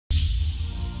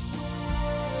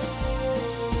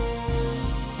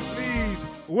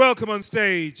welcome on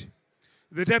stage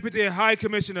the Deputy High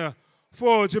Commissioner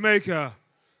for Jamaica,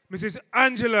 Mrs.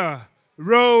 Angella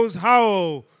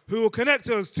Rose-Howell, who will connect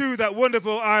us to that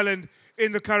wonderful island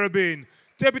in the Caribbean.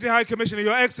 Deputy High Commissioner,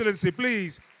 Your Excellency,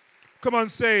 please come on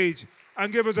stage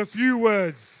and give us a few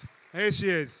words. Here she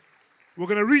is. We're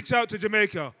going to reach out to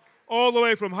Jamaica, all the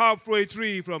way from halfway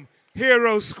tree, from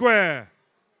Hero Square.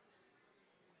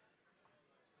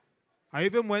 I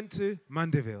even went to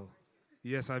Mandeville.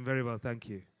 Yes, I'm very well, thank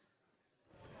you.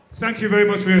 Thank you very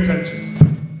much for your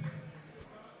attention.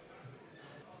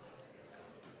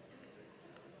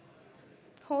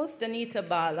 Host Anita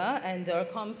Bala and our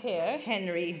compere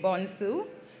Henry Bonsu,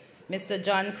 Mr.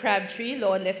 John Crabtree,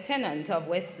 Lord Lieutenant of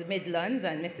West Midlands,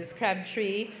 and Mrs.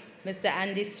 Crabtree, Mr.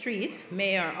 Andy Street,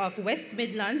 Mayor of West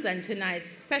Midlands, and tonight's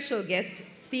special guest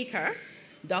speaker,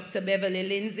 Dr. Beverly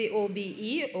Lindsay,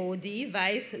 OBE, OD,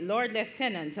 Vice Lord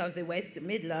Lieutenant of the West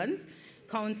Midlands,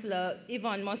 Councillor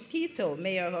Yvonne Mosquito,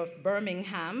 Mayor of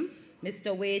Birmingham,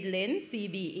 Mr. Wade Lynn,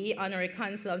 CBE, Honorary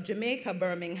Consul of Jamaica,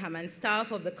 Birmingham, and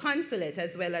staff of the consulate,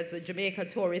 as well as the Jamaica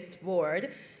Tourist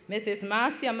Board, Mrs.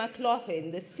 Marcia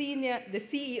McLaughlin, the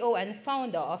CEO and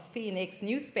founder of Phoenix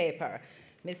Newspaper,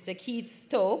 Mr. Keith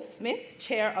Stokes Smith,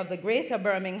 Chair of the Greater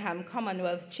Birmingham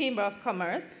Commonwealth Chamber of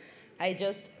Commerce. I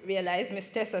just realized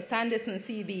Ms. Tessa Sanderson,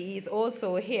 CBE, is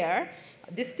also here.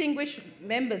 Distinguished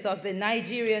members of the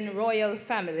Nigerian royal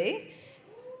family,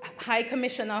 High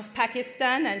Commissioner of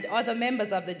Pakistan, and other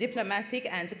members of the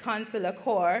diplomatic and consular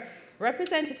corps,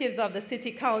 representatives of the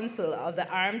City Council, of the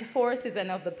Armed Forces, and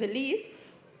of the police,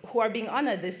 who are being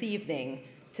honored this evening.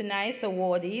 Tonight's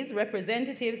awardees,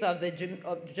 representatives of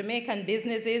Jamaican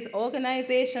businesses,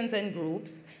 organizations, and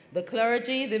groups, the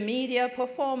clergy, the media,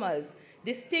 performers,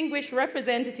 distinguished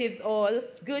representatives all,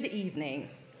 good evening.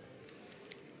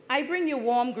 I bring you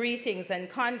warm greetings and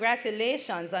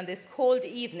congratulations on this cold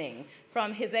evening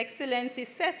from His Excellency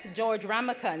Seth George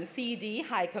Ramakan, CD,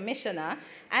 High Commissioner,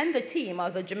 and the team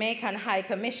of the Jamaican High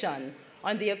Commission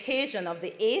on the occasion of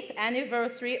the 8th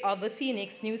anniversary of the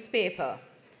Phoenix newspaper.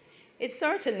 It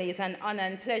certainly is an honor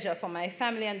and pleasure for my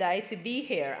family and I to be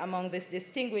here among this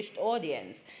distinguished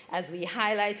audience as we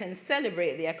highlight and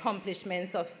celebrate the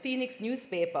accomplishments of Phoenix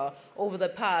newspaper over the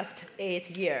past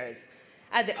 8 years.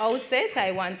 At the outset,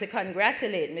 I want to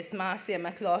congratulate Ms. Marcia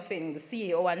McLaughlin, the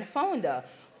CEO and founder,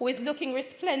 who is looking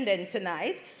resplendent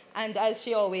tonight, and as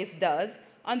she always does,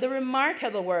 on the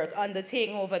remarkable work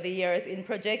undertaken over the years in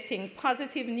projecting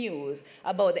positive news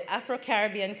about the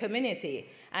Afro-Caribbean community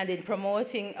and in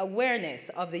promoting awareness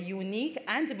of the unique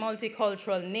and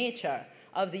multicultural nature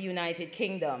of the United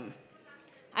Kingdom.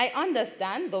 I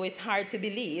understand, though it's hard to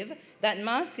believe, that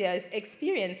Marcia's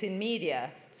experience in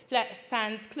media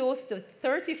spans close to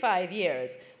 35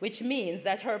 years, which means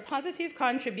that her positive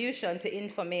contribution to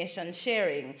information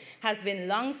sharing has been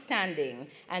long-standing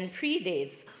and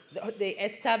predates the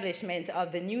establishment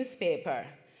of the newspaper.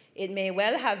 It may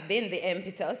well have been the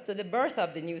impetus to the birth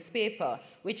of the newspaper,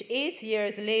 which 8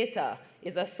 years later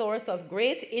is a source of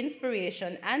great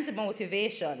inspiration and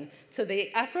motivation to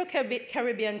the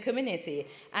Afro-Caribbean community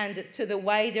and to the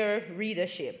wider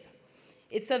readership.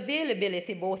 Its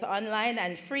availability, both online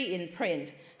and free in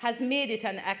print, has made it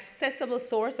an accessible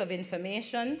source of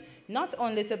information, not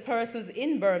only to persons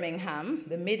in Birmingham,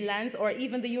 the Midlands, or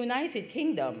even the United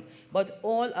Kingdom, but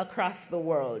all across the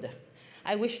world.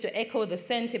 I wish to echo the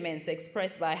sentiments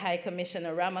expressed by High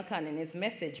Commissioner Ramakan in his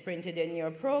message printed in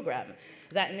your program,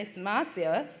 that Ms.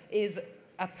 Marcia is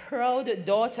a proud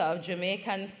daughter of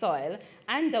Jamaican soil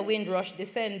and a Windrush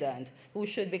descendant who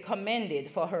should be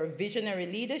commended for her visionary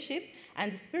leadership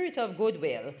and spirit of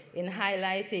goodwill in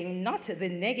highlighting not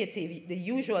the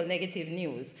usual negative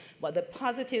news, but the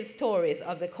positive stories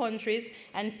of the countries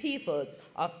and peoples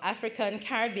of African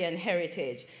Caribbean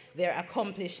heritage, their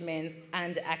accomplishments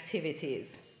and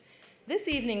activities. This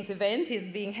evening's event is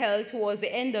being held towards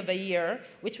the end of a year,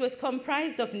 which was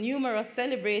comprised of numerous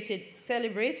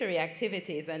celebratory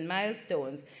activities and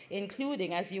milestones,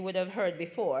 including, as you would have heard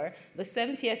before, the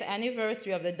 70th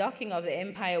anniversary of the docking of the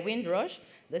Empire Windrush,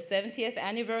 the 70th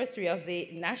anniversary of the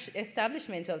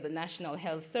establishment of the National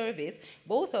Health Service,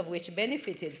 both of which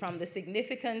benefited from the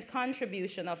significant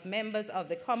contribution of members of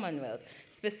the Commonwealth,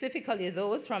 specifically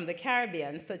those from the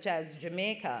Caribbean, such as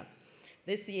Jamaica.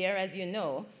 This year, as you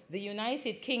know, the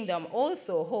United Kingdom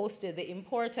also hosted the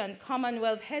important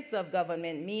Commonwealth Heads of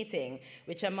Government meeting,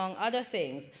 which, among other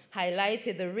things,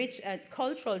 highlighted the rich and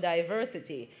cultural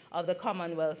diversity of the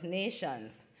Commonwealth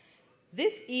nations.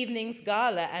 This evening's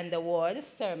gala and award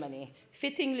ceremony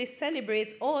fittingly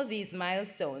celebrates all these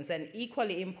milestones, and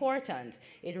equally important,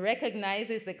 it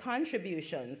recognizes the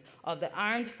contributions of the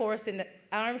armed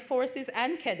forces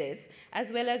and cadets,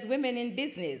 as well as women in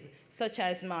business, such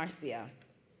as Marcia.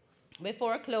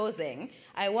 Before closing,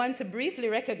 I want to briefly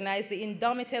recognize the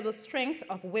indomitable strength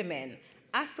of women,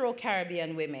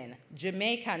 Afro-Caribbean women,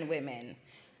 Jamaican women,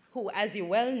 who, as you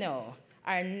well know,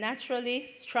 are naturally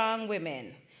strong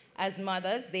women. As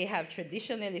mothers, they have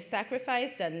traditionally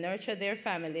sacrificed and nurtured their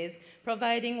families,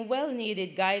 providing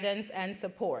well-needed guidance and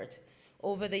support.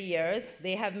 Over the years,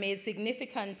 they have made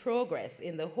significant progress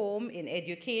in the home, in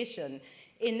education,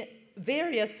 in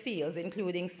various fields,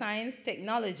 including science,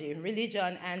 technology,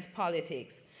 religion, and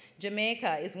politics.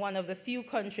 Jamaica is one of the few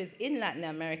countries in Latin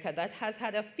America that has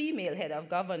had a female head of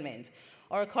government.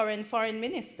 Our current foreign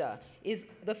minister is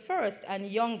the first and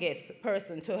youngest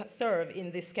person to serve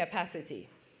in this capacity.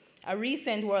 A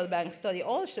recent World Bank study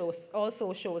also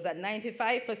shows that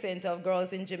 95% of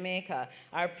girls in Jamaica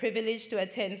are privileged to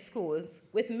attend schools,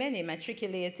 with many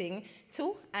matriculating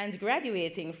to and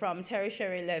graduating from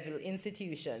tertiary-level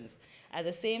institutions. At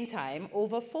the same time,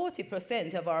 over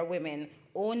 40% of our women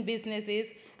own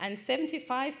businesses, and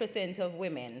 75% of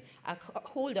women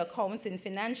hold accounts in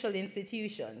financial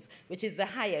institutions, which is the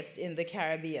highest in the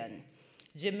Caribbean.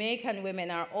 Jamaican women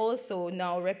are also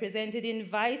now represented in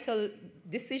vital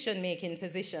decision-making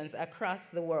positions across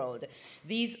the world.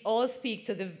 These all speak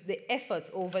to the efforts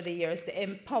over the years to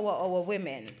empower our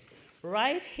women.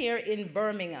 Right here in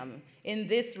Birmingham, in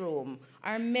this room,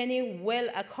 are many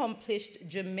well-accomplished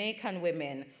Jamaican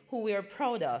women who we are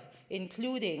proud of,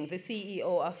 including the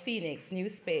CEO of Phoenix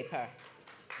newspaper.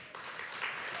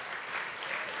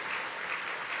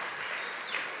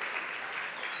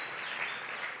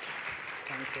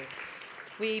 Thank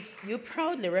you. You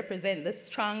proudly represent the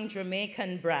strong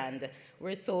Jamaican brand.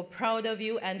 We're so proud of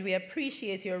you, and we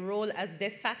appreciate your role as de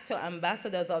facto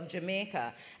ambassadors of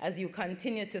Jamaica as you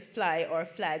continue to fly our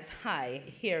flags high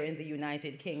here in the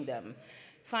United Kingdom.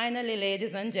 Finally,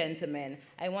 ladies and gentlemen,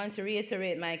 I want to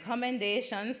reiterate my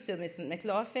commendations to Ms.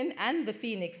 McLaughlin and the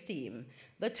Phoenix team.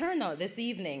 The turnout this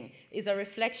evening is a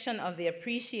reflection of the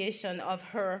appreciation of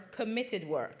her committed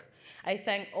work. I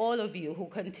thank all of you who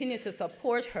continue to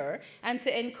support her and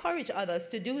to encourage others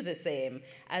to do the same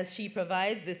as she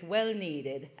provides this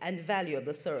well-needed and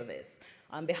valuable service.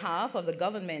 On behalf of the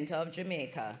government of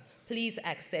Jamaica, please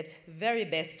accept very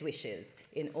best wishes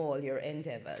in all your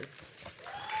endeavors.